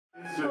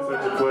It's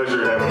such a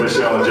pleasure having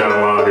Michelle and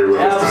John Long here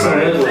with us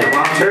tonight. Absolutely.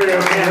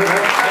 Ontario, Canada.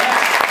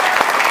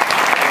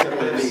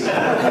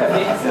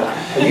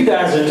 You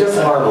guys are just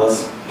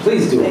marvelous.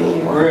 Please do a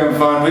little more. We're having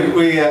fun.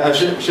 I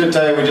should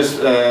tell you, we just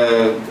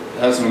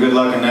had some good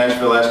luck in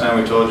Nashville. Last time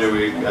we told you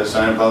we got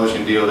signed a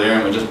publishing deal there,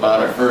 and we just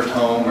bought our first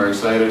home. We're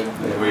excited.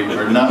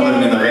 We're not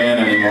living in the van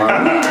anymore.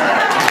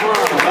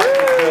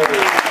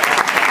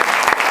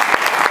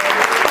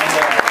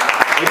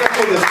 We got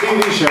to this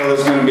TV show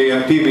that's going to be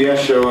a PBS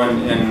show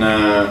in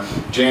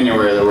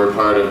January that we're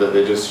part of, that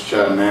they just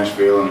shot in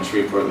Nashville and in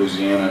Shreveport,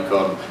 Louisiana,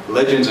 called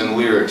Legends and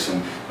Lyrics.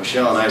 And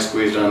Michelle and I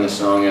squeezed on this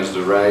song as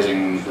the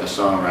rising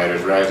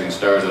songwriters, rising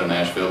stars out of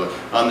Nashville. But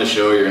on the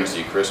show, you're going to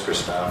see Chris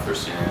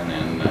Christopherson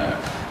and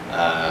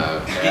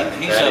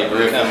he's up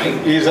and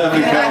coming. He's up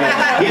and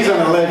coming. He's on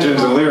the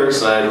Legends and Lyrics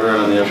side. We're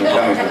on the up and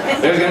coming.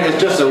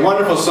 It's just a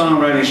wonderful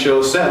songwriting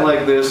show set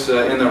like this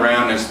in the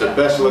round. It's the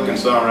best looking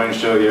songwriting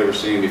show you've ever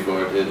seen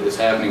before. It's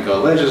happening,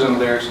 called Legends and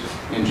Lyrics,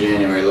 in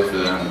January. Look for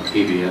that on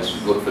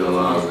PBS. Look for the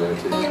logs there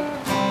too. Yeah.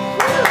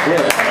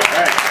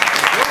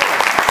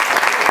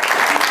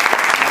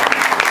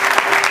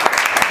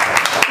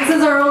 This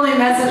is our only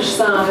message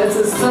song. This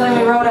is something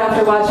we wrote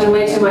after watching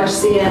way too much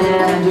CNN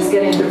and just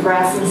getting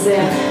depressed and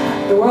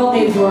saying, the world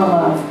needs more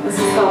love. This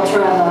is called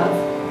Try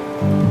Love.